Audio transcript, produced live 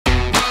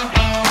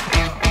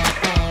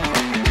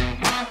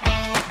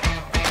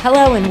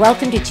Hello and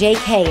welcome to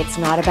JK, It's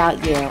Not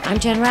About You. I'm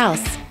Jen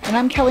Rouse. And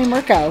I'm Kelly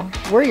Mirko.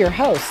 We're your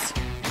hosts.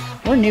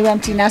 We're new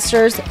empty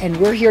nesters, and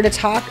we're here to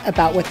talk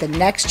about what the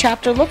next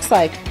chapter looks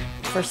like.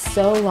 For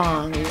so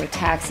long, we were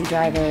taxi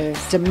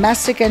drivers,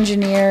 domestic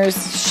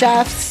engineers,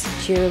 chefs,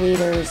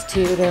 cheerleaders,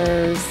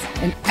 tutors,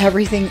 and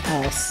everything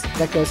else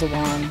that goes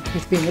along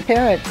with being a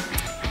parent.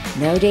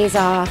 No days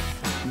off,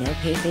 no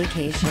paid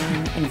vacation,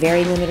 and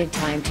very limited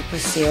time to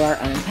pursue our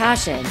own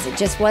passions. It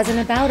just wasn't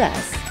about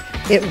us.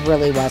 It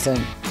really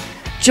wasn't.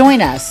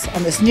 Join us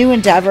on this new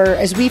endeavor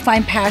as we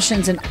find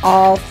passions in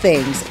all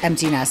things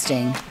empty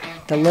nesting.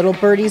 The little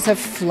birdies have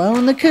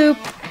flown the coop,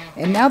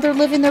 and now they're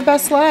living their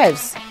best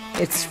lives.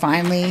 It's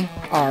finally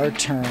our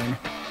turn.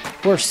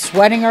 We're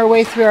sweating our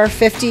way through our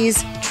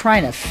 50s,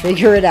 trying to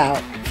figure it out.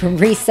 From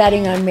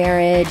resetting on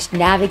marriage,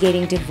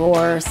 navigating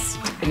divorce,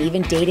 and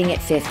even dating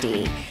at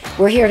 50.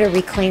 We're here to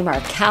reclaim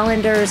our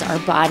calendars, our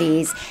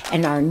bodies,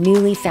 and our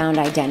newly found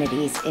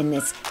identities in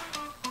this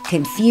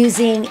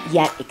confusing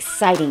yet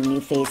exciting new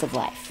phase of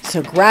life.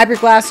 So grab your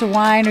glass of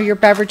wine or your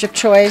beverage of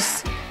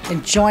choice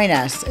and join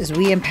us as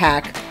we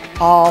unpack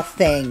all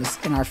things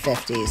in our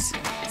 50s.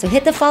 So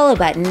hit the follow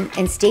button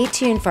and stay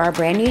tuned for our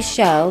brand new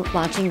show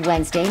launching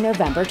Wednesday,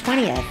 November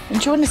 20th.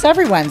 And join us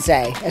every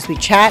Wednesday as we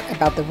chat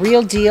about the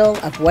real deal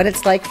of what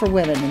it's like for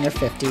women in their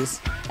 50s.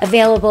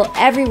 Available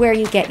everywhere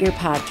you get your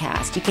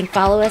podcast. You can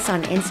follow us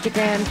on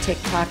Instagram,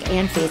 TikTok,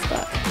 and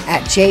Facebook.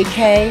 At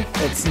JK,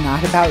 It's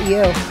Not About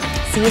You.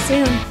 See you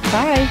soon.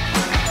 Bye.